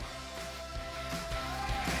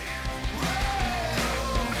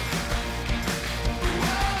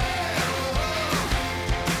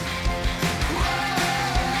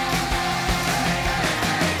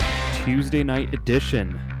Tuesday night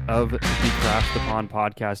edition of the Crash the Pond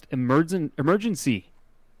podcast, emergency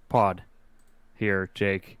pod here,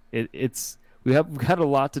 Jake. We've got a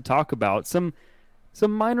lot to talk about. Some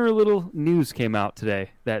minor little news came out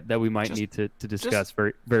today that we might need to discuss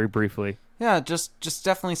very, very briefly. Yeah, just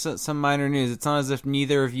definitely some minor news. It's not as if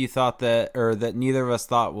neither of you thought that, or that neither of us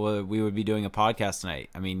thought we would be doing a podcast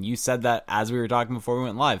tonight. I mean, you said that as we were talking before we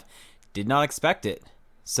went live. Did not expect it.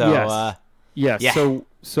 So, yes. Yeah.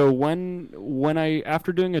 So when I,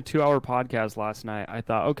 after doing a 2-hour podcast last night, I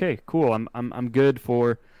thought, okay, cool. I'm good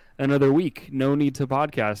for another week. No need to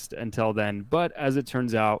podcast until then. But as it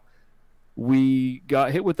turns out, we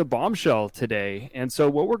got hit with the bombshell today. And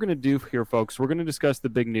so what we're going to do here, folks, we're going to discuss the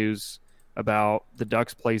big news about the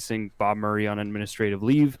Ducks placing Bob Murray on administrative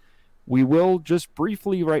leave. We will just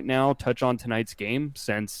briefly right now touch on tonight's game,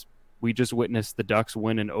 since we just witnessed the Ducks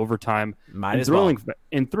win in overtime in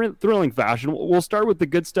thrilling fashion. We'll start with the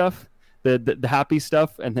good stuff, the happy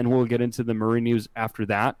stuff, and then we'll get into the Murray news after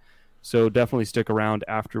that. So definitely stick around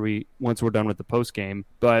once we're done with the post game.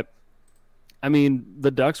 But I mean, the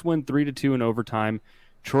Ducks win 3-2 in overtime.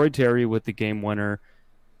 Troy Terry with the game winner.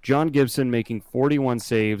 John Gibson making 41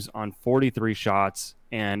 saves on 43 shots,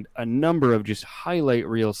 and a number of just highlight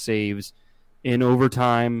reel saves in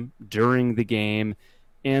overtime during the game.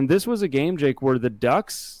 And this was a game, Jake, where the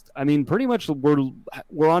Ducks, I mean, pretty much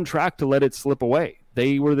were on track to let it slip away.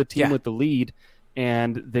 They were the team with the lead,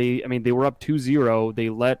 and they were up 2-0. They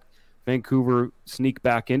let Vancouver sneak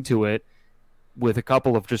back into it with a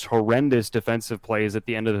couple of just horrendous defensive plays at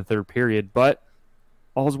the end of the third period. But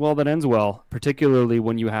all's well that ends well, particularly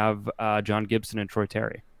when you have John Gibson and Troy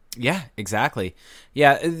Terry. Yeah, exactly.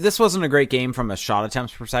 Yeah, this wasn't a great game from a shot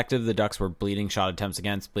attempts perspective. The Ducks were bleeding shot attempts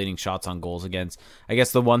against, bleeding shots on goals against. I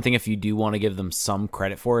guess the one thing, if you do want to give them some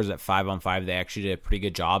credit for, is that 5-on-5, they actually did a pretty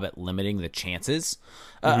good job at limiting the chances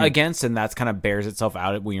against, and that's kind of bears itself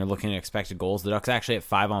out when you're looking at expected goals. The Ducks actually at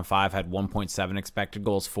 5-on-5 had 1.7 expected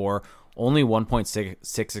goals for, only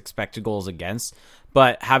 1.6 expected goals against.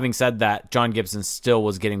 But having said that, John Gibson still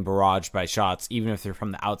was getting barraged by shots, even if they're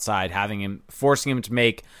from the outside. Forcing him to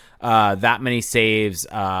make that many saves,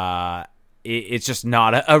 it's just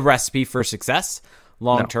not a recipe for success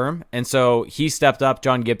long term. No. And so he stepped up.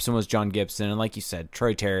 John Gibson was John Gibson, and like you said,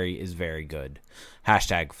 Troy Terry is very good.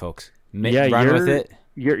 Hashtag, folks. Run with it.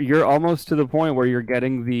 You're almost to the point where you're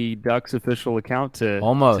getting the Ducks official account to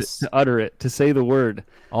utter it, to say the word.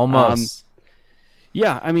 Almost.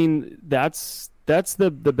 Yeah, I mean, that's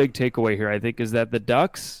the big takeaway here, I think, is that the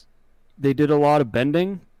Ducks, they did a lot of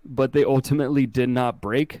bending, but they ultimately did not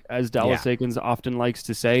break, as Dallas Eakins often likes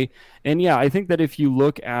to say. And yeah, I think that if you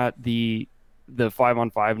look at the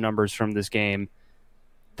 5-on-5 numbers from this game,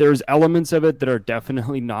 there's elements of it that are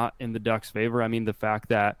definitely not in the Ducks' favor. I mean, the fact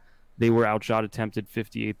that they were outshot attempted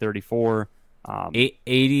 58-34.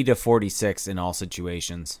 80-46 in all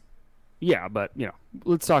situations. Yeah, but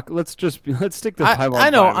let's stick to 5-on-5.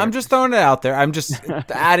 I know. I'm just throwing it out there. I'm just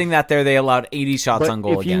adding that there. They allowed 80 shots on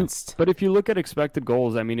goal against. But if you look at expected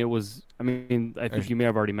goals, I think you may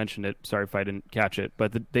have already mentioned it. Sorry if I didn't catch it,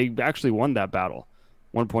 but they actually won that battle,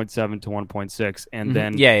 1.7 to 1.6, and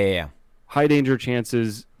then high danger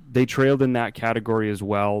chances. They trailed in that category as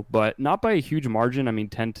well, but not by a huge margin.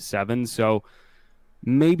 10-7. So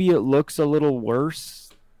maybe it looks a little worse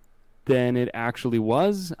than it actually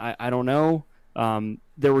was. I don't know.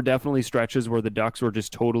 There were definitely stretches where the Ducks were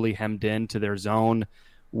just totally hemmed into their zone,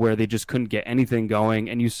 where they just couldn't get anything going,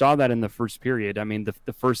 and you saw that in the first period. The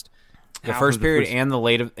first period and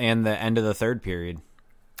the end of the third period.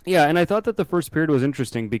 Yeah, and I thought that the first period was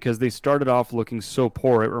interesting because they started off looking so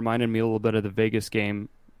poor. It reminded me a little bit of the Vegas game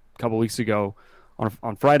a couple weeks ago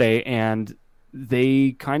on Friday, and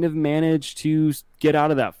they kind of managed to get out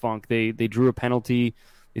of that funk. They drew a penalty.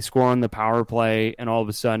 They score on the power play, and all of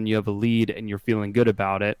a sudden you have a lead and you're feeling good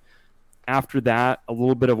about it. After that, a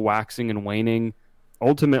little bit of waxing and waning.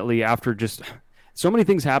 Ultimately, after just so many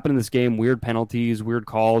things happen in this game, weird penalties, weird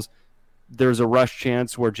calls, there's a rush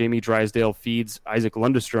chance where Jamie Drysdale feeds Isaac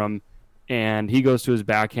Lundestrom, and he goes to his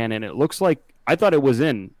backhand, and it looks like, I thought it was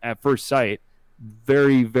in at first sight.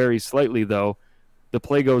 Very, very slightly, though. The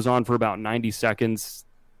play goes on for about 90 seconds.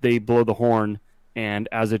 They blow the horn, and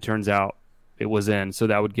as it turns out, it was in, so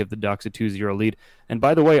that would give the Ducks a 2-0 lead. And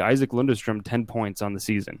by the way, Isaac Lundestrom, 10 points on the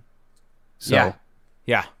season. So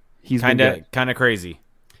yeah, he's kind of crazy.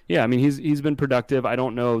 Yeah, he's been productive. I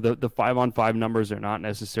don't know, the 5-on-5 numbers are not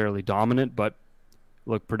necessarily dominant, but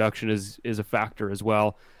look, production is a factor as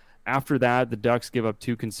well. After that, the Ducks give up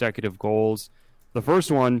 2 consecutive goals. The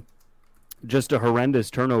first one, just a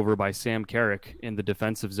horrendous turnover by Sam Carrick in the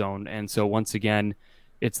defensive zone, and so once again,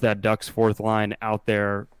 it's that Ducks fourth line out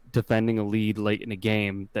there defending a lead late in a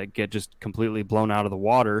game that get just completely blown out of the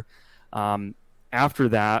water. After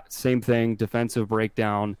that, same thing, defensive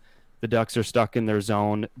breakdown. The Ducks are stuck in their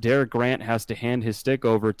zone. Derek Grant has to hand his stick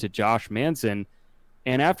over to Josh Manson.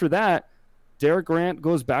 And after that, Derek Grant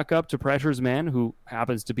goes back up to pressure's man, who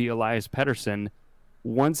happens to be Elias Pettersson.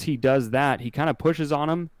 Once he does that, he kind of pushes on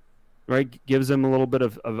him, right? Gives him a little bit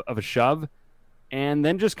of a shove, and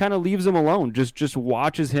then just kind of leaves him alone. Just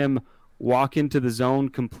watches him walk into the zone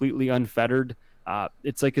completely unfettered.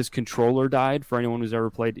 It's like his controller died for anyone who's ever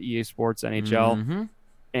played EA Sports NHL. Mm-hmm.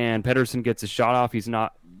 And Pettersson gets a shot off. He's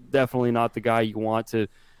definitely not the guy you want to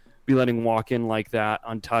be letting walk in like that,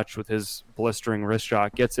 untouched with his blistering wrist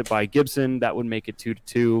shot. Gets it by Gibson. That would make it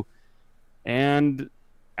 2-2. And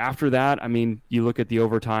after that, I mean, you look at the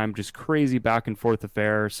overtime, just crazy back and forth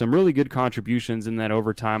affair. Some really good contributions in that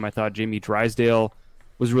overtime. I thought Jamie Drysdale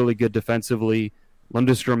was really good defensively.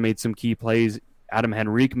 Lundestrom made some key plays. Adam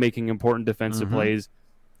Henrique making important defensive plays.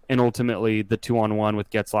 And ultimately, the 2-on-1 with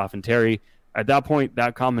Getzlaf and Terry. At that point,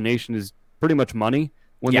 that combination is pretty much money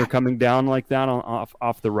when they're coming down like that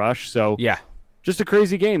off the rush. So just a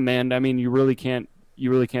crazy game, man. I mean, you really can't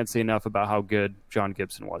say enough about how good John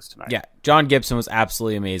Gibson was tonight. Yeah, John Gibson was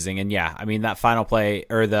absolutely amazing. And I mean, that final play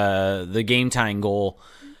or the game tying goal,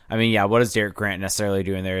 I mean, what is Derek Grant necessarily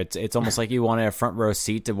doing there? It's almost like you wanted a front row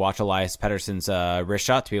seat to watch Elias Pettersson's wrist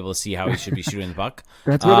shot to be able to see how he should be shooting the puck.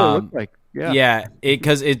 That's what it looked like.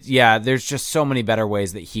 Because there's just so many better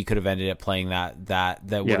ways that he could have ended up playing that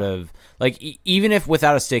would have, like, even if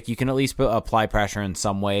without a stick, you can at least apply pressure in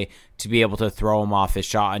some way to be able to throw him off his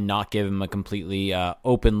shot and not give him a completely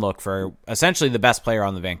open look for essentially the best player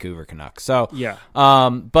on the Vancouver Canucks. So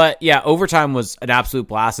overtime was an absolute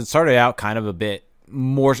blast. It started out kind of a bit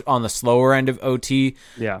more on the slower end of OT.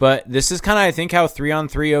 But this is kind of, I think, how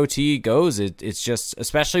 3-on-3 OT goes. It's just,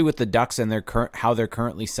 especially with the Ducks and how they're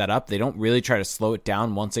currently set up, they don't really try to slow it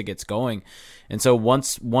down once it gets going. And so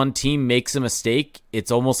once one team makes a mistake,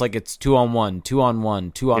 it's almost like it's 2-on-1,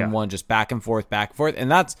 2-on-1, 2-on-1, just back and forth. And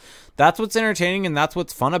that's what's entertaining and that's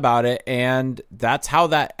what's fun about it. And that's how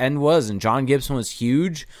that end was. And John Gibson was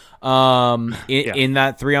huge. In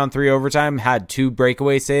that 3-on-3 overtime, had 2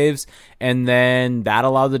 breakaway saves, and then that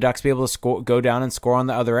allowed the Ducks to be able to go down and score on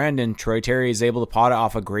the other end, and Troy Terry is able to pot it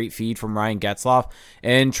off a great feed from Ryan Getzlaf,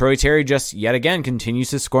 and Troy Terry just yet again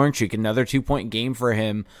continues his scoring streak, another 2-point game for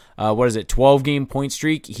him. 12-game point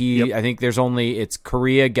streak? I think there's it's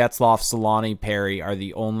Korea, Getzlaf, Solani, Perry are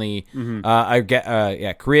the only Korea,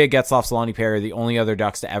 Getzlaf, Solani, Perry are the only other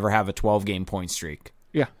Ducks to ever have a 12-game point streak.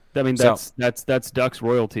 I mean, that's Ducks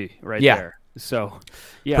royalty right there. So,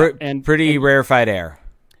 and pretty rarefied air.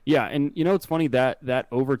 Yeah, and it's funny that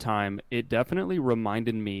overtime, it definitely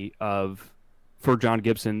reminded me for John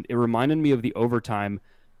Gibson, it reminded me of the overtime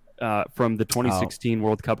from the 2016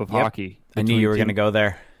 World Cup of Hockey. I knew you were going to go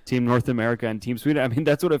there. Team North America and Team Sweden. I mean,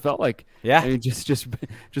 that's what it felt like. Yeah. I mean, just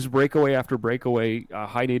breakaway after breakaway,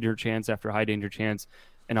 high danger chance after high danger chance,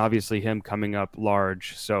 and obviously him coming up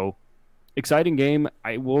large. So, exciting game.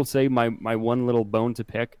 I will say my one little bone to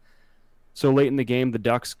pick. So late in the game, the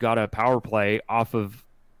Ducks got a power play off of,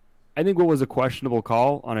 I think, what was a questionable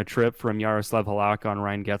call on a trip from Yaroslav Halak on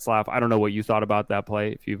Ryan Getzlaf. I don't know what you thought about that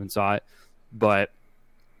play, if you even saw it, but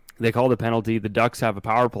they called a penalty. The Ducks have a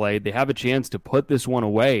power play. They have a chance to put this one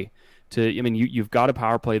away. You've got a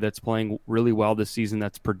power play that's playing really well this season,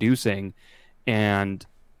 that's producing, and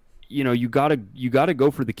you gotta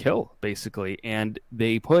go for the kill basically. And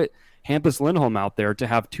they put Hampus Lindholm out there to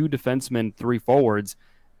have 2 defensemen, 3 forwards,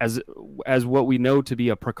 as what we know to be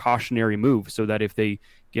a precautionary move, so that if they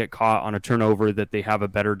get caught on a turnover, that they have a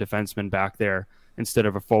better defenseman back there instead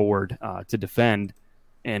of a forward to defend,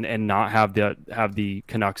 and not have the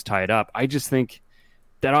Canucks tied up. I just think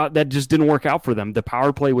that just didn't work out for them. The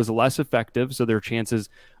power play was less effective, so their chances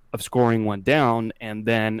of scoring went down, and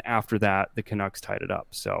then after that, the Canucks tied it up.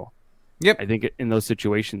 So, I think in those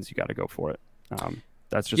situations, you got to go for it.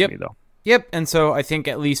 That's just me, though. Yep, and so I think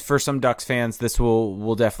at least for some Ducks fans, this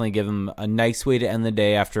will definitely give them a nice way to end the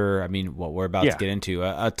day after, what we're about to get into,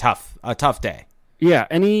 a tough day. Yeah,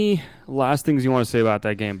 any last things you want to say about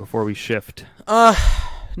that game before we shift?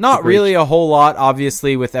 Not really a whole lot,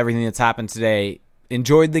 obviously, with everything that's happened today.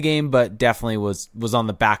 Enjoyed the game, but definitely was on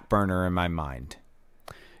the back burner in my mind.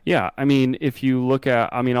 Yeah, I mean, if you look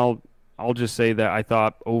at, I'll just say that I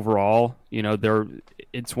thought overall,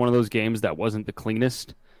 it's one of those games that wasn't the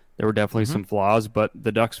cleanest. There were definitely some flaws, but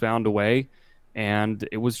the Ducks found a way, and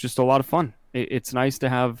it was just a lot of fun. It's nice to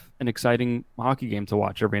have an exciting hockey game to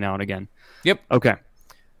watch every now and again. Yep. Okay.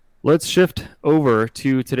 Let's shift over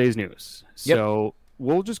to today's news. So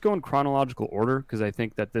we'll just go in chronological order, because I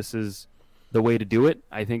think that this is the way to do it.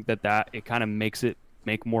 I think that it kind of makes it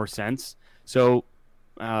make more sense. So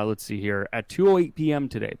let's see here. At 2:08 p.m.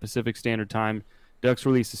 today, Pacific Standard Time, Ducks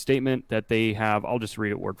released a statement that they have. I'll just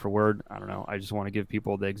read it word for word. I don't know. I just want to give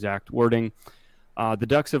people the exact wording. The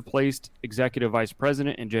Ducks have placed Executive Vice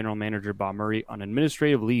President and General Manager Bob Murray on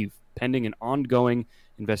administrative leave pending an ongoing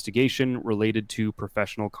investigation related to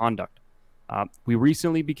professional conduct. We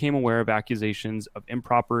recently became aware of accusations of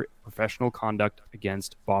improper professional conduct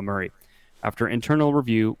against Bob Murray. After internal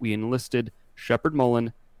review, we enlisted Shepard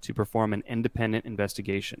Mullen to perform an independent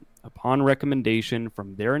investigation. Upon recommendation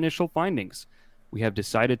from their initial findings, we have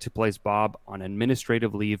decided to place Bob on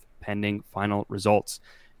administrative leave pending final results.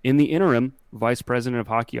 In the interim, Vice President of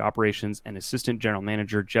Hockey Operations and Assistant General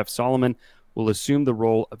Manager Jeff Solomon will assume the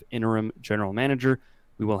role of interim general manager.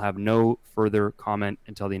 We will have no further comment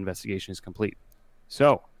until the investigation is complete.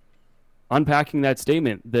 So, unpacking that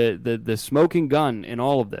statement, the smoking gun in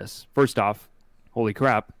all of this. First off, holy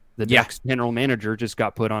crap, the Ducks general manager just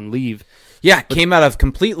got put on leave. Yeah, came out of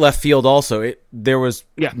complete left field. Also, there was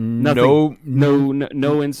no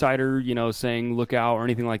insider, saying look out or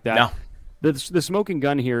anything like that. No. The smoking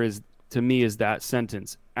gun here is, to me, is that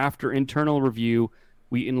sentence. After internal review,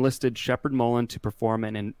 we enlisted Shepard Mullen to perform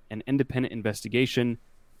an independent investigation.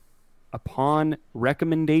 Upon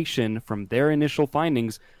recommendation from their initial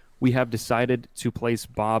findings, we have decided to place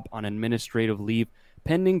Bob on administrative leave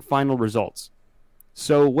pending final results.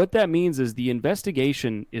 So what that means is the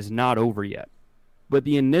investigation is not over yet, but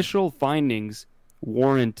the initial findings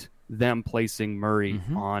warrant them placing Murray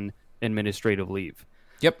on administrative leave.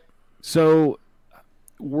 Yep. So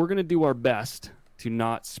we're going to do our best to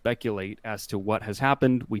not speculate as to what has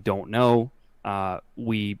happened. We don't know.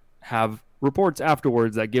 We have reports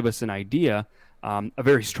afterwards that give us an idea, a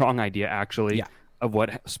very strong idea, actually, of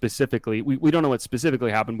what specifically... We don't know what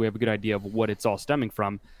specifically happened. We have a good idea of what it's all stemming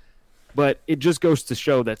from. But it just goes to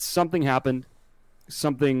show that something happened,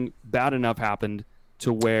 something bad enough happened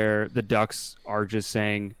to where the Ducks are just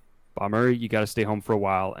saying, Bob Murray, you got to stay home for a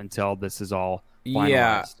while until this is all finalized.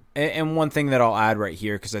 Yeah, and one thing that I'll add right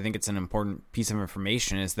here, because I think it's an important piece of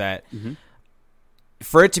information, is that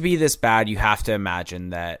for it to be this bad, you have to imagine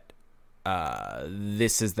that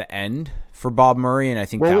this is the end for Bob Murray, and I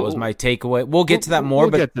think that was my takeaway. We'll get to that more,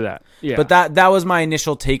 we'll get to that. Yeah. But that was my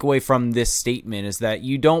initial takeaway from this statement, is that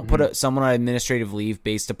you don't put someone on administrative leave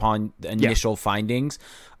based upon the initial findings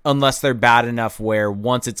unless they're bad enough where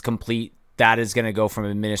once it's complete, that is going to go from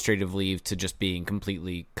administrative leave to just being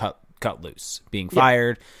completely cut loose, being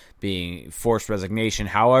fired, being forced resignation,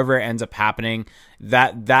 however it ends up happening.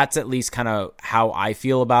 That's at least kind of how I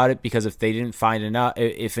feel about it, because if they didn't find enough,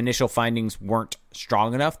 if initial findings weren't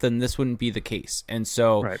strong enough, then this wouldn't be the case. And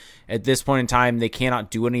so at this point in time, they cannot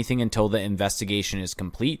do anything until the investigation is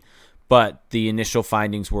complete, but the initial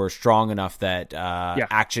findings were strong enough that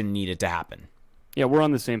action needed to happen. Yeah, we're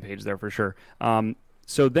on the same page there for sure.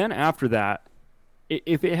 So then after that,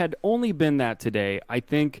 if it had only been that today, I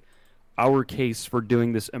think our case for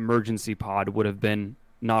doing this emergency pod would have been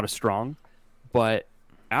not as strong. But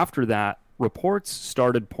after that, reports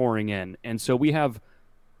started pouring in. And so we have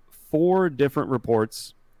 4 different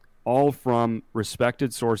reports, all from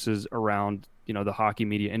respected sources around, the hockey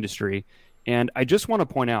media industry. And I just want to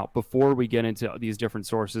point out, before we get into these different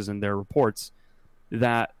sources and their reports,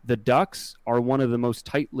 that the Ducks are one of the most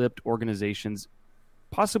tight-lipped organizations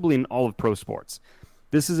possibly in all of pro sports.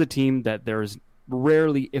 This is a team that there's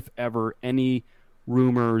rarely, if ever, any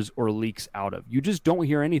rumors or leaks out of. You just don't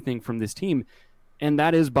hear anything from this team, and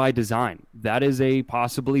that is by design. That is a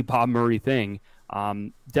possibly Bob Murray thing,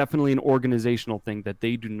 definitely an organizational thing, that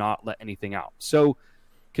they do not let anything out. So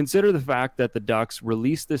consider the fact that the Ducks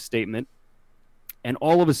released this statement, and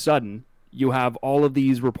all of a sudden you have all of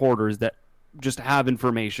these reporters that just have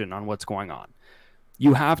information on what's going on.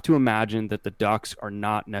 You have to imagine that the Ducks are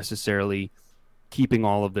not necessarily keeping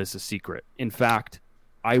all of this a secret. In fact,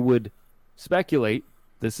 I would speculate,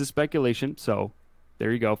 this is speculation, so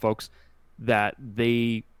there you go, folks, that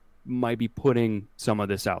they might be putting some of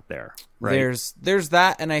this out there. Right? There's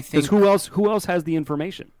that, and I think who else has the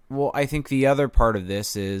information? Well, I think the other part of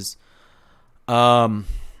this is, as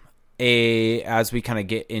we kind of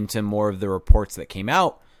get into more of the reports that came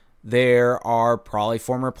out, there are probably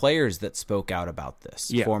former players that spoke out about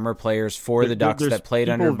this. Yeah. Former players for the Ducks that played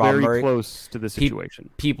under Bob Murray. Very close to the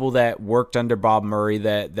situation. People that worked under Bob Murray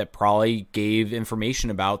that probably gave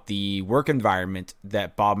information about the work environment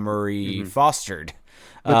that Bob Murray fostered.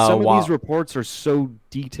 But some of these reports are so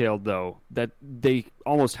detailed, though, that they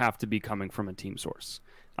almost have to be coming from a team source.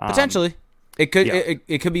 Potentially. It could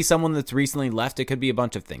it could be someone that's recently left. It could be a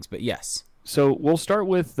bunch of things, but yes. So we'll start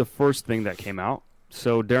with the first thing that came out.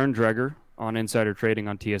 So Darren Dreger on insider trading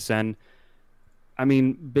on TSN. I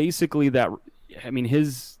mean, basically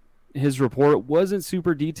his report wasn't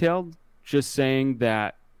super detailed, just saying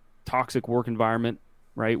that toxic work environment,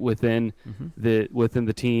 right, within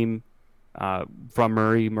the team, from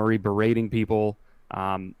Murray berating people,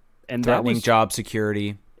 and threatening that was job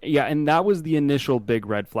security. Yeah, and that was the initial big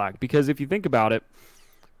red flag, because if you think about it,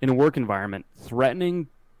 in a work environment, threatening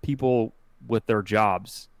people with their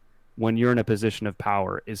jobs when you're in a position of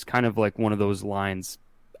power is kind of like one of those lines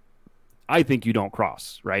I think you don't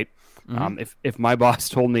cross, right? If my boss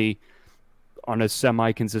told me on a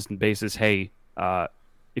semi-consistent basis, hey,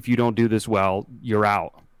 if you don't do this well, you're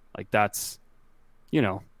out. Like, that's,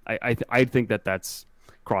 I think that's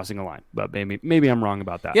crossing a line, but maybe I'm wrong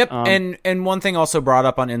about that. Yep. And one thing also brought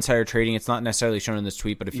up on insider trading, it's not necessarily shown in this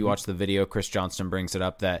tweet, but if you watch the video, Chris Johnston brings it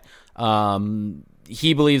up that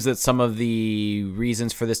he believes that some of the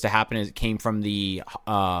reasons for this to happen is it came from the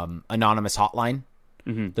anonymous hotline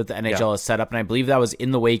that the NHL has set up, and I believe that was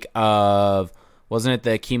in the wake of, wasn't it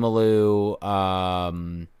the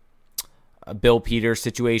Kemalu Bill Peters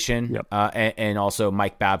situation, and also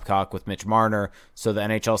Mike Babcock with Mitch Marner. So the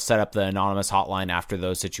NHL set up the anonymous hotline after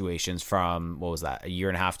those situations from, what was that, a year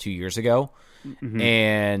and a half, 2 years ago?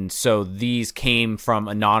 And so these came from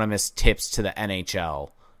anonymous tips to the NHL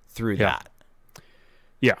through that.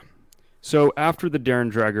 Yeah. So after the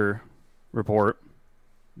Darren Dreger report,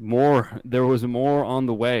 there was more on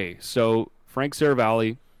the way. So Frank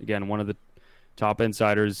Saravalli, again, one of the top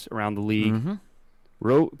insiders around the league,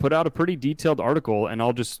 put out a pretty detailed article, and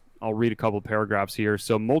I'll read a couple paragraphs here.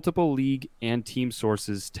 So multiple league and team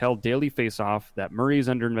sources tell Daily Faceoff that Murray is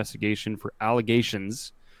under investigation for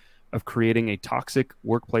allegations of creating a toxic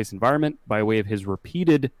workplace environment by way of his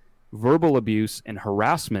repeated verbal abuse and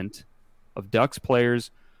harassment of Ducks players,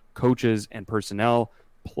 coaches, and personnel,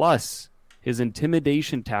 plus his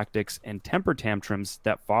intimidation tactics and temper tantrums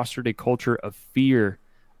that fostered a culture of fear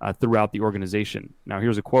throughout the organization. Now,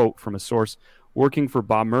 here's a quote from a source. Working for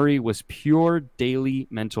Bob Murray was pure daily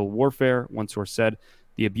mental warfare. One source said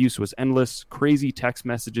the abuse was endless, crazy text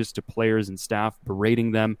messages to players and staff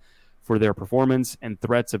berating them for their performance, and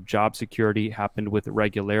threats of job security happened with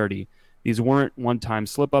regularity. These weren't one-time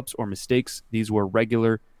slip-ups or mistakes. These were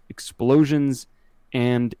regular explosions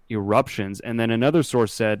and eruptions. And then another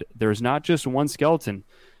source said there's not just one skeleton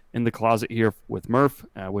in the closet here with Murph,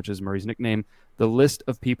 which is Murray's nickname. The list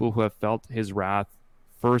of people who have felt his wrath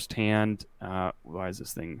firsthand. Why is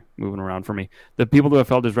this thing moving around for me? The people who have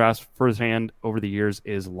felt his wrath firsthand over the years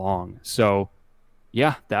is long. So,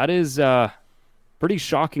 yeah, that is pretty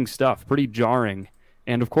shocking stuff, pretty jarring.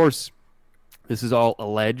 And of course, this is all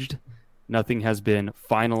alleged. Nothing has been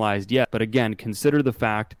finalized yet. But again, consider the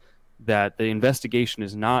fact that the investigation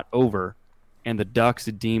is not over, and the Ducks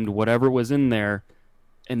deemed whatever was in there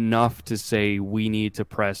enough to say we need to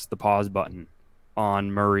press the pause button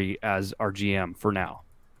on Murray as our GM for now.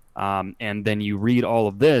 And then you read all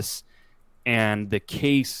of this, and the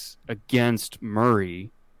case against Murray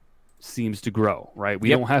seems to grow, right? We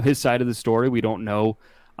don't have his side of the story. We don't know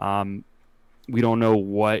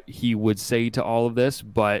what he would say to all of this,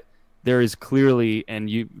 but there is clearly, and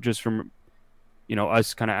you just from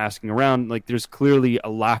us kind of asking around, like, there's clearly a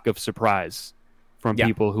lack of surprise from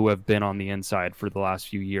people who have been on the inside for the last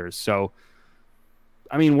few years. So,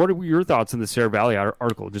 I mean, what are your thoughts on the Saravalli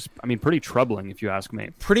article? Just, I mean, pretty troubling, if you ask me.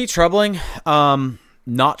 Pretty troubling.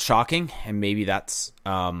 Not shocking, and maybe that's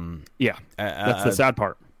that's the sad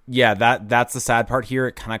part. Yeah, that's the sad part here.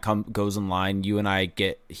 It kind of goes in line. You and I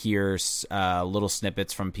get here little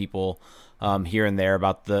snippets from people here and there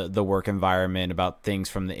about the work environment, about things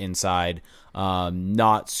from the inside.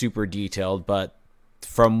 Not super detailed, but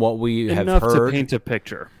from what we have heard, enough to paint a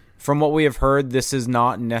picture. From what we have heard, this is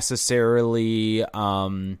not necessarily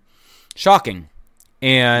shocking.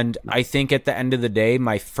 And I think at the end of the day,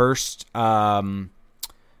 my first thought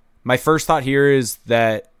here is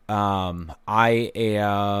that my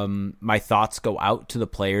thoughts go out to the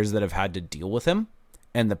players that have had to deal with him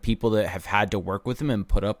and the people that have had to work with him and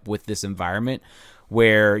put up with this environment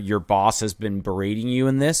where your boss has been berating you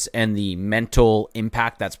in this, and the mental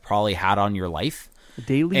impact that's probably had on your life.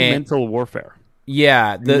 Daily mental warfare.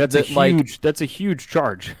 Yeah, that's a huge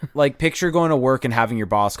charge. Like, picture going to work and having your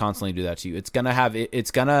boss constantly do that to you. It's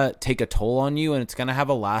gonna take a toll on you, and it's gonna have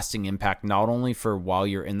a lasting impact, not only for while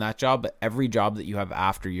you're in that job, but every job that you have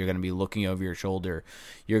after. You're gonna be looking over your shoulder.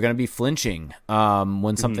 You're gonna be flinching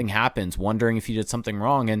when something happens, wondering if you did something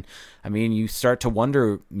wrong. And I mean, you start to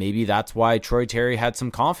wonder, maybe that's why Troy Terry had some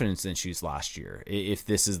confidence issues last year. If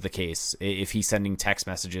this is the case, if he's sending text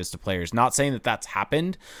messages to players, not saying that that's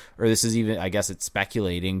happened, or this is even, I guess it's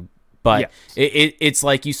speculating, But Yes. it's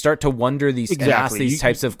like you start to wonder these and ask Exactly. these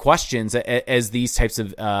types of questions as these types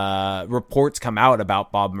of reports come out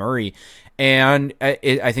about Bob Murray. And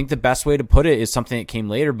I think the best way to put it is something that came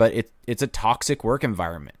later, but it's a toxic work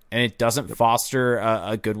environment, and it doesn't foster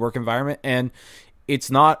a good work environment, and it's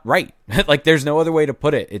not right. Like, there's no other way to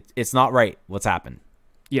put it. It's not right what's happened.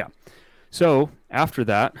 Yeah. So after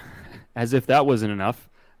that, as if that wasn't enough,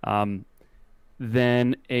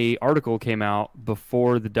 then a article came out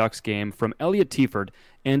before the Ducks game from Elliot Tieford.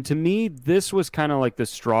 And to me, this was kind of like the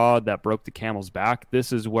straw that broke the camel's back.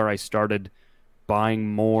 This is where I started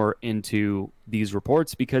buying more into these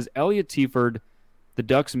reports, because Elliot Tieford, the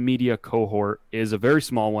Ducks media cohort, is a very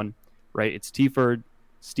small one, right? It's Tieford,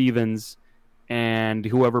 Stevens, and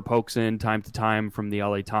whoever pokes in time to time from the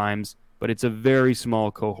LA Times, but it's a very small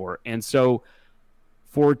cohort. And so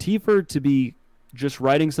for Tieford to be just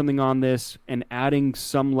writing something on this and adding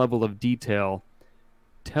some level of detail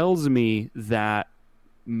tells me that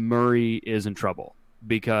Murray is in trouble,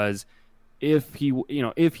 because if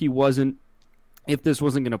this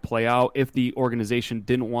wasn't going to play out, if the organization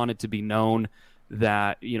didn't want it to be known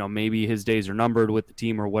that, maybe his days are numbered with the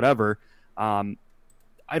team or whatever, I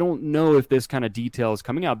don't know if this kind of detail is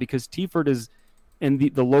coming out, because Tieford is, and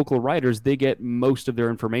the local writers, they get most of their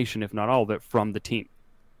information, if not all of it, from the team.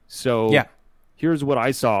 So Yeah. Here's what I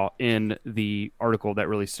saw in the article that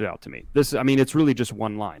really stood out to me. It's really just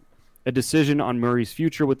one line. A decision on Murray's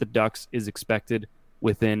future with the Ducks is expected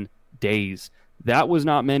within days. That was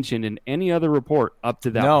not mentioned in any other report up to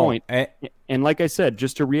that point. And like I said,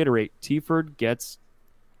 just to reiterate, Tieford gets,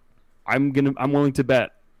 I'm willing to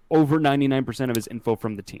bet, over 99% of his info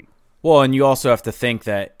from the team. Well, and you also have to think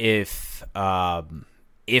that if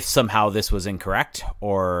somehow this was incorrect,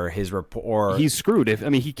 or his report, or he's screwed.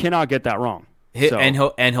 He cannot get that wrong. And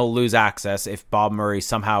he'll lose access if Bob Murray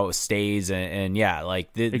somehow stays, and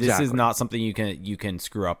this is not something you can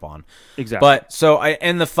screw up on. Exactly. But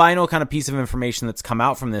and the final kind of piece of information that's come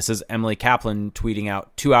out from this is Emily Kaplan tweeting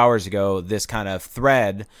out 2 hours ago this kind of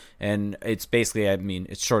thread, and it's basically,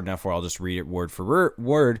 it's short enough where I'll just read it word for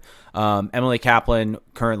word. Emily Kaplan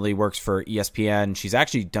currently works for ESPN. She's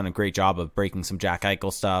actually done a great job of breaking some Jack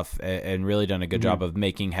Eichel stuff and really done a good job of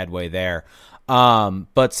making headway there.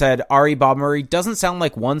 But said Bob Murray doesn't sound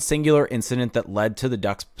like one singular incident that led the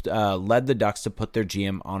Ducks to put their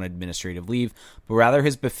GM on administrative leave, but rather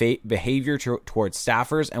his behavior towards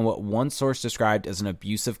staffers and what one source described as an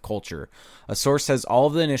abusive culture. A source says all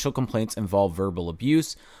of the initial complaints involve verbal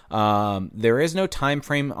abuse. There is no time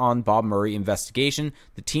frame on Bob Murray investigation.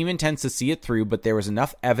 The team intends to see it through, but there was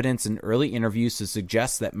enough evidence in early interviews to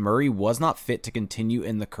suggest that Murray was not fit to continue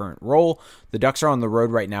in the current role. The Ducks are on the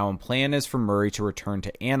road right now, and plan is for Murray to return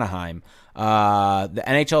to Anaheim. The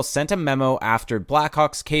NHL sent a memo after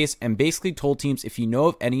Blackhawks case and basically told teams, if you know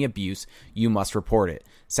of any abuse, you must report it.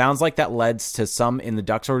 Sounds like that led to some in the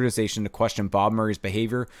Ducks organization to question Bob Murray's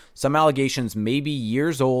behavior. Some allegations may be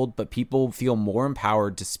years old, but people feel more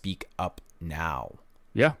empowered to speak up now.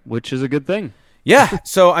 Yeah, which is a good thing. Yeah,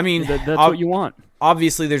 so that's what you want.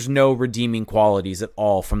 Obviously, there's no redeeming qualities at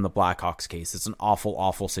all from the Blackhawks case. It's an awful,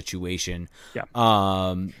 awful situation. Yeah.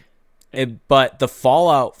 But the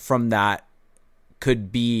fallout from that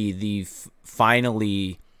could be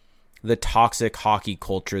finally the toxic hockey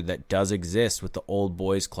culture that does exist with the old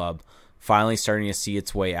boys club finally starting to see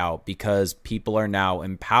its way out, because people are now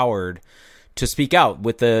empowered to speak out,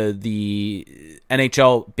 with the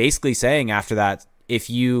NHL basically saying after that, if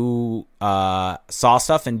you saw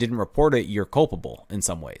stuff and didn't report it, you're culpable in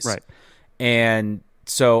some ways. Right. And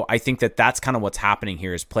so I think that's kind of what's happening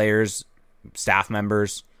here is players, staff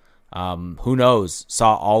members, who knows,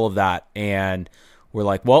 saw all of that and we're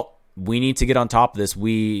like, well, we need to get on top of this.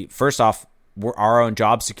 Our own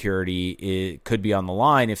job security could be on the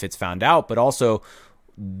line if it's found out, but also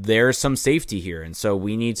there's some safety here. And so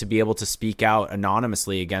we need to be able to speak out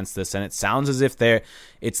anonymously against this. And it sounds as if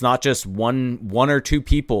it's not just one or two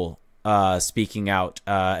people speaking out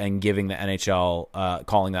and giving the NHL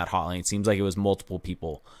calling that hotline. It seems like it was multiple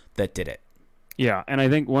people that did it. Yeah, and I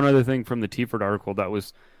think one other thing from the Tieford article that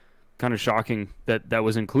was kind of shocking that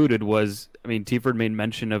was included was, Tieford made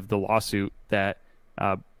mention of the lawsuit that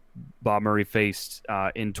Bob Murray faced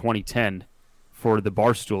in 2010 for the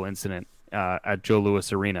Barstool incident at Joe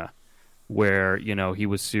Louis Arena, where, he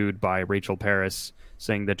was sued by Rachel Paris,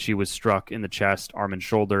 saying that she was struck in the chest, arm, and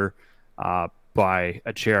shoulder by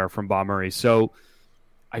a chair from Bob Murray. So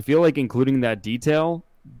I feel like including that detail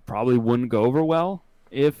probably wouldn't go over well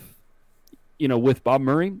with Bob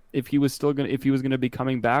Murray, if he was going to be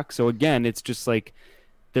coming back. So again, it's just like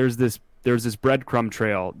there's this breadcrumb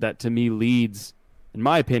trail that to me leads, in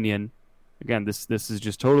my opinion, again, this is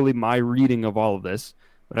just totally my reading of all of this,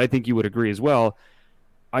 but I think you would agree as well.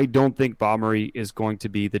 I don't think Bob Murray is going to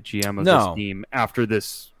be the GM of this team after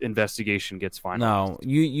this investigation gets finalized. No,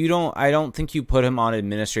 you don't. I don't think you put him on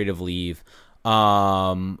administrative leave,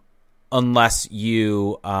 unless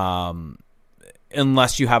you have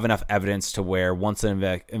enough evidence to where once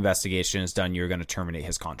an investigation is done, you're going to terminate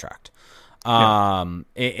his contract.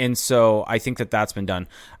 And so I think that's been done.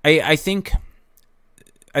 I think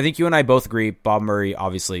you and I both agree. Bob Murray,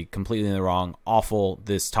 obviously, completely in the wrong. Awful.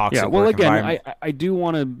 This toxic. Yeah. Well, work again, environment. I do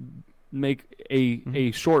want to make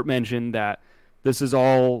a short mention that this is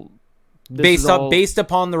all based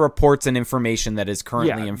upon the reports and information that is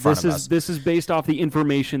currently in front of us. This is based off the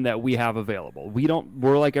information that we have available.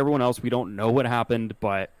 We're like everyone else. We don't know what happened,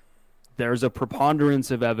 but there's a preponderance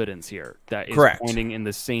of evidence here that is pointing in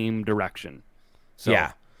the same direction. So,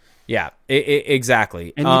 Yeah,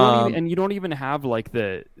 exactly. And you don't even have like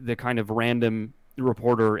the kind of random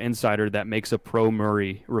reporter insider that makes a pro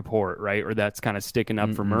Murray report, right? Or that's kind of sticking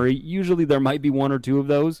up for Murray. Usually there might be one or two of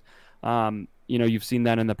those. You've seen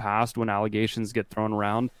that in the past when allegations get thrown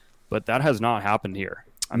around, but that has not happened here.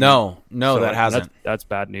 That hasn't. That's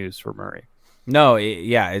bad news for Murray. No,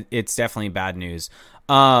 it's definitely bad news.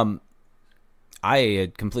 I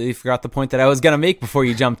had completely forgot the point that I was going to make before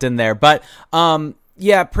you jumped in there, but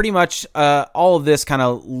yeah, pretty much all of this kind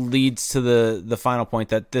of leads to the final point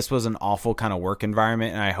that this was an awful kind of work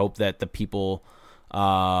environment, and I hope that the people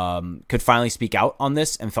could finally speak out on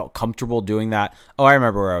this and felt comfortable doing that. Oh, I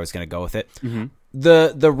remember where I was going to go with it. Mm-hmm.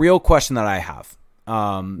 The real question that I have,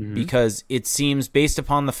 because it seems based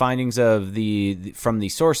upon the findings of from the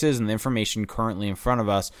sources and the information currently in front of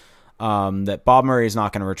us, that Bob Murray is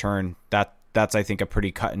not going to return. That's I think a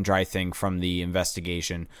pretty cut and dry thing from the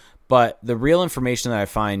investigation. But the real information that I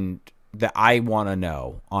find that I want to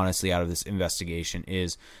know, honestly, out of this investigation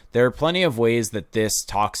is there are plenty of ways that this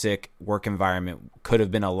toxic work environment could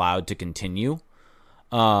have been allowed to continue.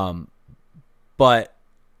 But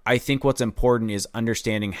I think what's important is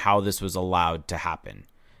understanding how this was allowed to happen.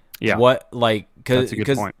 Yeah. Because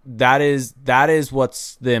that is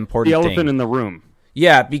what's the important thing. The elephant in the room.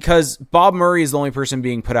 Yeah, because Bob Murray is the only person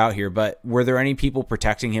being put out here, but were there any people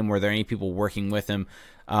protecting him? Were there any people working with him?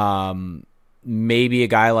 Maybe a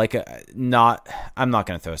guy like I'm not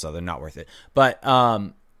going to throw this other, not worth it. But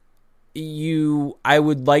I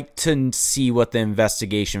would like to see what the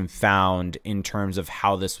investigation found in terms of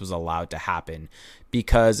how this was allowed to happen,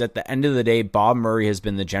 because at the end of the day, Bob Murray has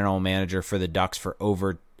been the general manager for the Ducks for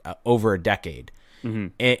over a decade.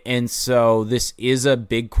 Mm-hmm. And so this is a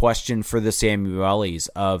big question for the Samuelis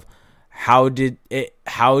of how did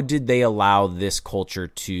they allow this culture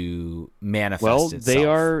to manifest itself? They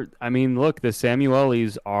are, look, the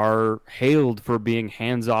Samuelis are hailed for being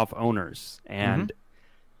hands-off owners, and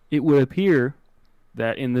it would appear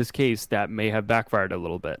that in this case that may have backfired a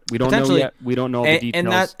little bit. We don't know yet. We don't know the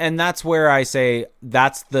details. And that's where I say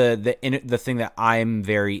that's the thing that I'm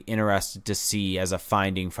very interested to see as a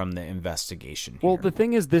finding from the investigation here. Well, the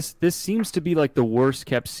thing is, this seems to be like the worst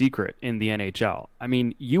kept secret in the NHL. I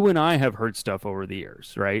mean, you and I have heard stuff over the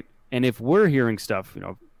years, right? And if we're hearing stuff,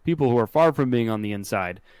 people who are far from being on the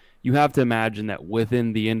inside, you have to imagine that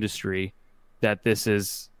within the industry that this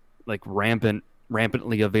is like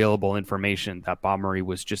rampantly available information that Bob Murray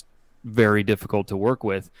was just very difficult to work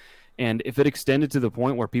with. And if it extended to the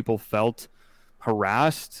point where people felt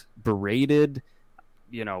harassed, berated,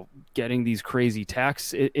 getting these crazy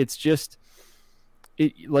texts, it's just,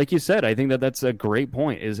 like you said, I think that's a great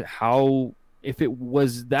point, is how, if it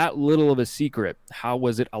was that little of a secret, how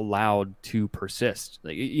was it allowed to persist?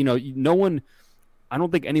 No one, I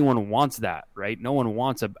don't think anyone wants that, right? No one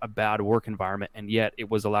wants a bad work environment, and yet it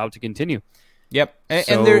was allowed to continue. Yep,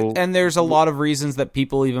 and there's a lot of reasons that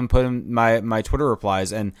people even put in my Twitter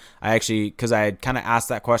replies, and I actually, because I had kind of asked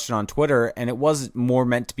that question on Twitter, and it was more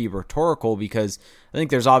meant to be rhetorical, because I think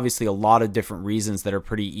there's obviously a lot of different reasons that are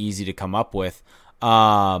pretty easy to come up with,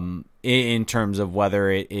 in terms of whether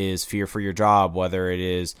it is fear for your job, whether it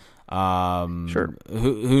is sure,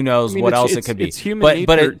 who knows what else it could be. It's human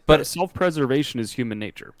nature, but self-preservation is human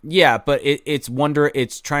nature. Yeah, but it's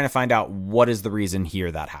trying to find out what is the reason here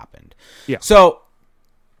that happened. Yeah. So,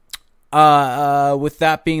 with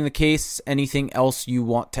that being the case, anything else you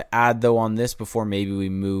want to add though on this before maybe we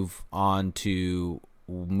move on to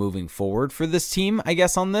moving forward for this team, I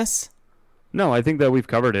guess, on this? No, I think that we've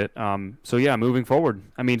covered it. So yeah, moving forward.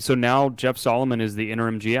 So now Jeff Solomon is the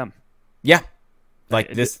interim GM. Yeah.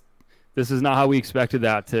 This is not how we expected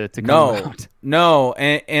that to come out. No,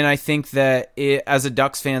 and I think that as a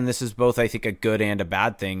Ducks fan, this is both, I think, a good and a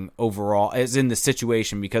bad thing overall, as in the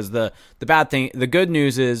situation, because the bad thing, the good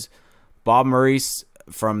news is Bob Murray,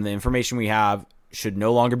 from the information we have, should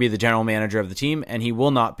no longer be the general manager of the team, and he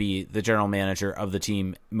will not be the general manager of the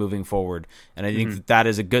team moving forward. And I think that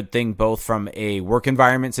is a good thing, both from a work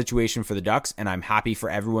environment situation for the Ducks, and I'm happy for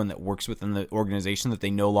everyone that works within the organization that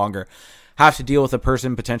they no longer have to deal with a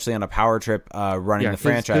person potentially on a power trip running the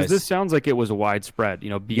franchise. Because this sounds like it was widespread,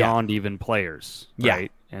 beyond even players,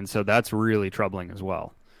 right? Yeah. And so that's really troubling as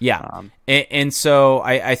well. Yeah. And so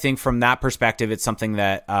I think from that perspective, it's something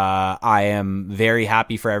that I am very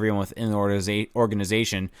happy for everyone within the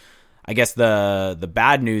organization. I guess the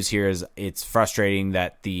bad news here is it's frustrating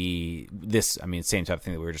that same type of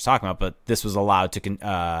thing that we were just talking about, but this was allowed to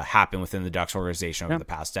happen within the Ducks organization over the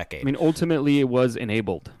past decade. I mean, ultimately it was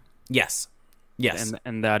enabled. Yes.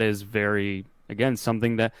 And that is very, again,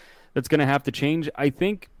 something that's going to have to change. I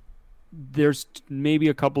think there's maybe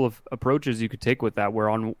a couple of approaches you could take with that, where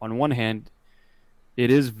on one hand,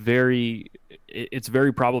 it's very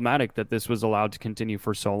problematic that this was allowed to continue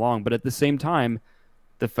for so long. But at the same time,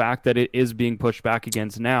 the fact that it is being pushed back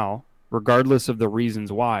against now, regardless of the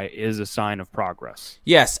reasons why, is a sign of progress.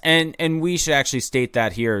 Yes, and we should actually state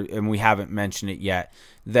that here, and we haven't mentioned it yet,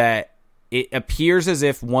 that it appears as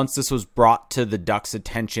if once this was brought to the Ducks'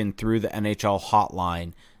 attention through the NHL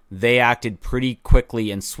hotline, they acted pretty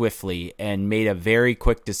quickly and swiftly and made a very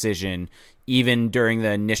quick decision, even during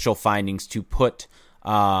the initial findings, to put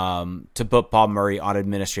Bob Murray on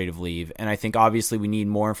administrative leave. And I think obviously we need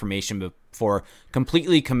more information before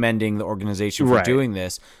completely commending the organization for doing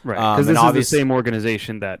this. Right, because this is the same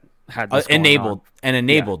organization that had this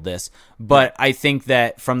enabled this. But I think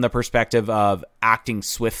that from the perspective of acting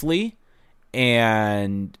swiftly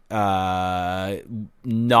and not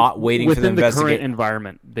waiting for the within the current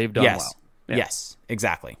environment, they've done well. Yes,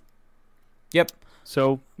 exactly. Yep.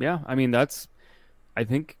 So I mean, I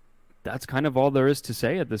think that's kind of all there is to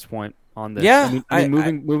say at this point on this. Yeah. I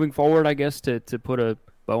mean, moving forward, I guess to put a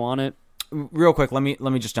bow on it. Real quick, let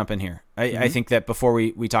me just jump in here. I think that before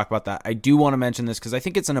we talk about that, I do want to mention this because I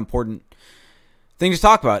think it's an important thing to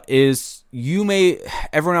talk about. Is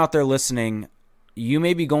everyone out there listening, you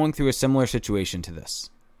may be going through a similar situation to this.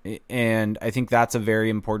 And I think that's a very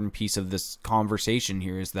important piece of this conversation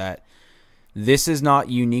here, is that this is not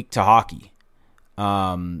unique to hockey.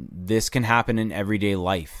 This can happen in everyday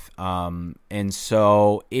life. And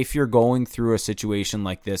so if you're going through a situation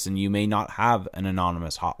like this, and you may not have an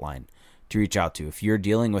anonymous hotline to reach out to, if you're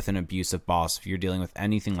dealing with an abusive boss, if you're dealing with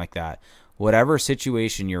anything like that, whatever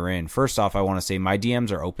situation you're in, first off, I want to say my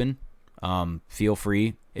DMs are open. Feel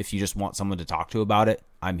free. If you just want someone to talk to about it,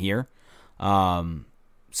 I'm here.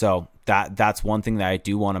 So that's one thing that I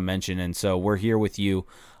do want to mention. And so we're here with you.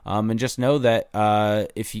 And just know that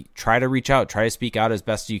if you try to reach out, try to speak out as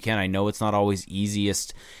best you can. I know it's not always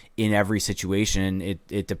easiest in every situation.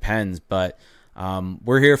 It depends, but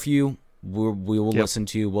we're here for you. We will listen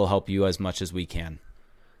to you. We'll help you as much as we can.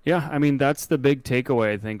 Yeah, I mean, that's the big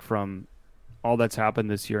takeaway, I think, from all that's happened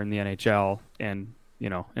this year in the NHL and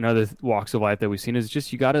in other walks of life that we've seen, is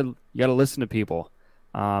just you gotta listen to people,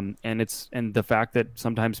 and the fact that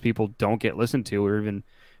sometimes people don't get listened to, or even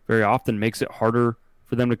very often, makes it harder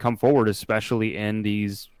for them to come forward, especially in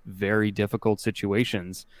these very difficult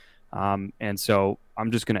situations. And so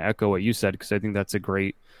I'm just going to echo what you said, because I think that's a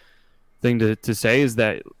great thing to say, is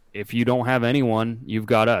that if you don't have anyone, you've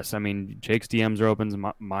got us. I mean, Jake's DMs are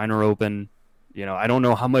open, mine are open. I don't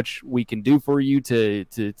know how much we can do for you to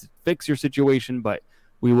fix your situation, but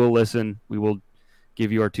we will listen. We will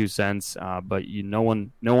give you our 2 cents. But no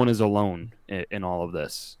one is alone in all of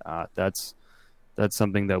this. That's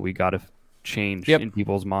something that we got to change in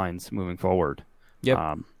people's minds moving forward.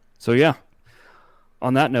 Yep. So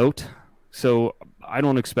on that note, so I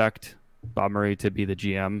don't expect Bob Murray to be the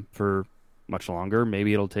GM for much longer.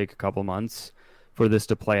 Maybe it'll take a couple months for this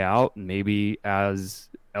to play out. Maybe, as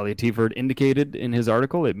Elliot Tiford indicated in his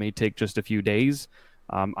article, it may take just a few days.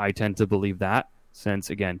 I tend to believe that, since,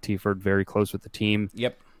 again, Tiford very close with the team.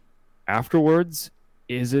 Yep. Afterwards,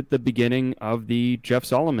 is it the beginning of the Jeff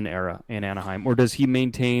Solomon era in Anaheim, or does he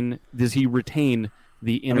retain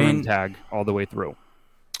the interim tag all the way through?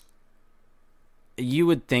 You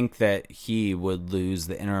would think that he would lose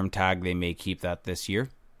the interim tag. They may keep that this year.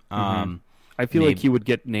 I feel like he would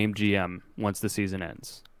get named GM once the season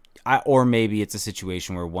ends. Or maybe it's a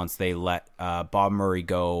situation where once they let Bob Murray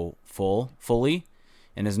go fully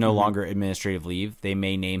and is no longer administrative leave, they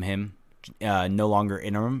may name him no longer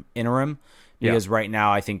interim. Because right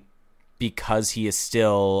now, I think because he is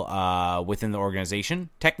still within the organization,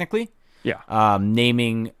 technically,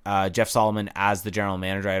 naming Jeff Solomon as the general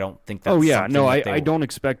manager, I don't think that's I don't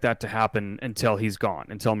expect that to happen until he's gone,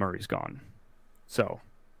 until Murray's gone. So,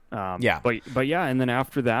 Yeah. But yeah, and then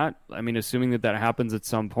after that, I mean, assuming that happens at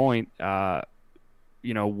some point, this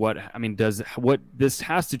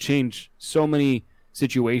has to change so many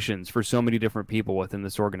situations for so many different people within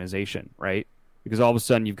this organization, right? Because all of a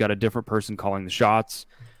sudden you've got a different person calling the shots.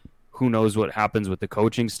 Who knows what happens with the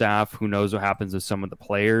coaching staff? Who knows what happens with some of the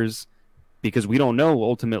players? Because we don't know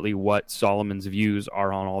ultimately what Solomon's views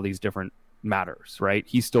are on all these different matters, right?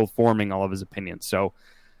 He's still forming all of his opinions. So,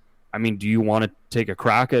 I mean, do you want to take a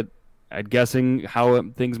crack at guessing how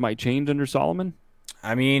things might change under Solomon?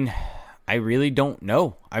 I mean, I really don't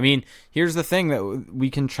know. I mean, here's the thing that we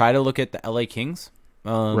can try to look at the LA Kings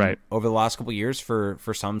right over the last couple of years for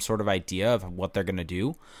some sort of idea of what they're going to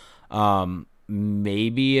do.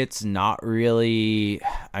 Maybe it's not really,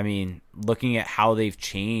 I mean, looking at how they've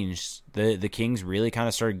changed, the Kings really kind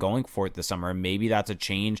of started going for it this summer. Maybe that's a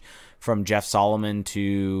change from Jeff Solomon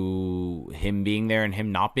to him being there and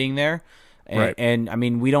him not being there. Right. And I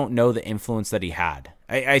mean, we don't know the influence that he had.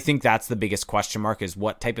 I think that's the biggest question mark, is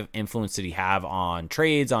what type of influence did he have on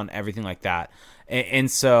trades, on everything like that. And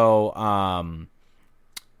so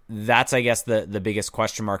that's, I guess, the biggest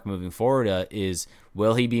question mark moving forward is,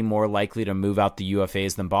 will he be more likely to move out the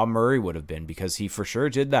UFAs than Bob Murray would have been? Because he for sure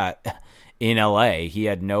did that in LA. He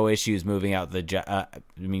had no issues moving out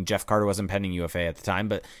Jeff Carter wasn't pending UFA at the time,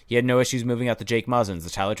 but he had no issues moving out the Jake Muzzins, the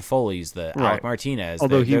Tyler Toffoli's, the Alec Martinez.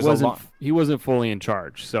 Although he wasn't fully in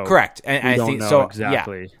charge. So correct. And I think so.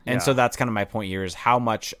 Exactly. Yeah. And so that's kind of my point here, is how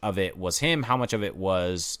much of it was him, how much of it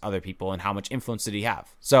was other people, and how much influence did he have?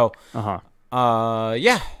 So,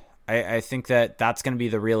 yeah. I think that's going to be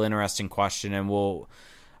the real interesting question. And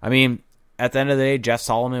at the end of the day, Jeff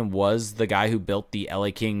Solomon was the guy who built the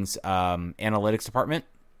LA Kings analytics department.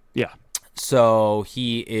 Yeah. So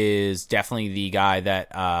he is definitely the guy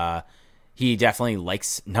that he definitely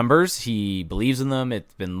likes numbers. He believes in them.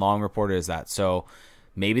 It's been long reported as that. So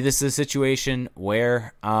maybe this is a situation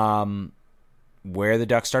where the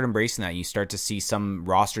Ducks start embracing that. You start to see some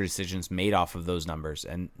roster decisions made off of those numbers.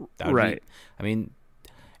 And that would be,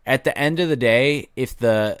 at the end of the day, if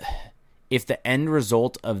the end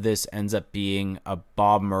result of this ends up being a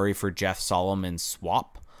Bob Murray for Jeff Solomon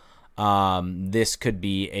swap, this could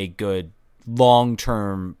be a good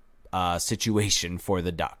long-term situation for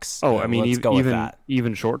the Ducks. Oh, I mean,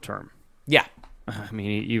 even short-term. Yeah. I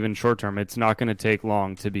mean, even short-term, it's not going to take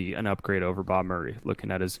long to be an upgrade over Bob Murray, looking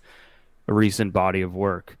at his recent body of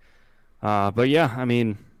work. But yeah, I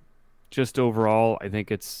mean, just overall, I think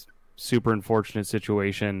it's super unfortunate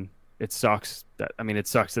situation. It sucks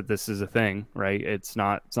that this is a thing, right? It's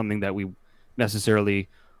not something that we necessarily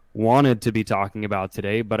wanted to be talking about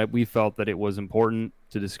today, but we felt that it was important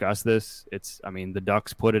to discuss this. The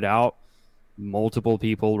Ducks put it out. Multiple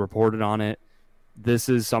people reported on it. This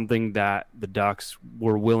is something that the Ducks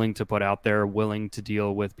were willing to put out there, willing to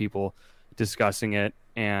deal with people discussing it.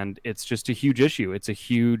 And it's just a huge issue. It's a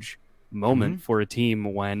huge moment for a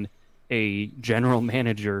team when a general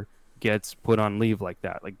manager gets put on leave like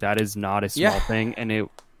that. Like, that is not a small thing, and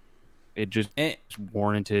it just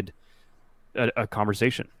warranted a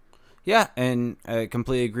conversation. Yeah, and I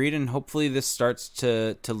completely agreed, and hopefully this starts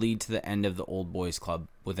to lead to the end of the old boys club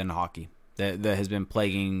within hockey that has been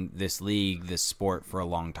plaguing this league, this sport, for a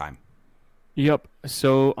long time. Yep.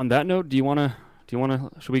 So on that note,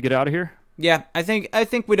 should we get out of here? Yeah, I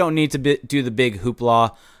think we don't need to do the big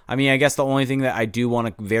hoopla. I mean, I guess the only thing that I do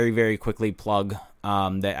want to very, very quickly plug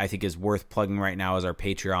that I think is worth plugging right now is our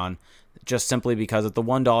Patreon. Just simply because at the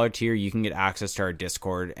 $1 tier, you can get access to our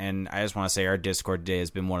Discord. And I just want to say our Discord today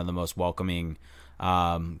has been one of the most welcoming,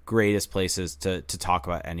 greatest places to talk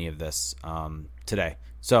about any of this today.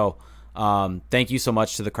 So thank you so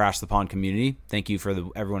much to the Crash the Pond community. Thank you for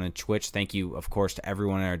everyone in Twitch. Thank you, of course, to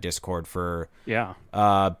everyone in our Discord for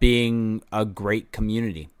being a great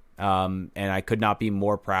community. And I could not be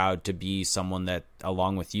more proud to be someone that,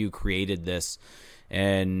 along with you, created this.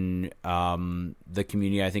 And the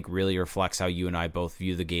community, I think, really reflects how you and I both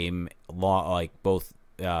view the game, both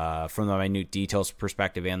from the minute details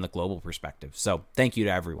perspective and the global perspective. So thank you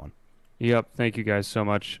to everyone. Yep. Thank you guys so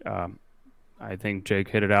much. I think Jake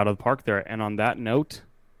hit it out of the park there. And on that note,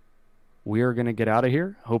 we are going to get out of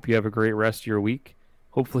here. Hope you have a great rest of your week.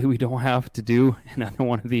 Hopefully we don't have to do another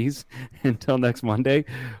one of these until next Monday.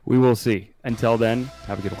 We will see. Until then,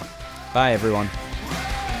 have a good one. Bye, everyone.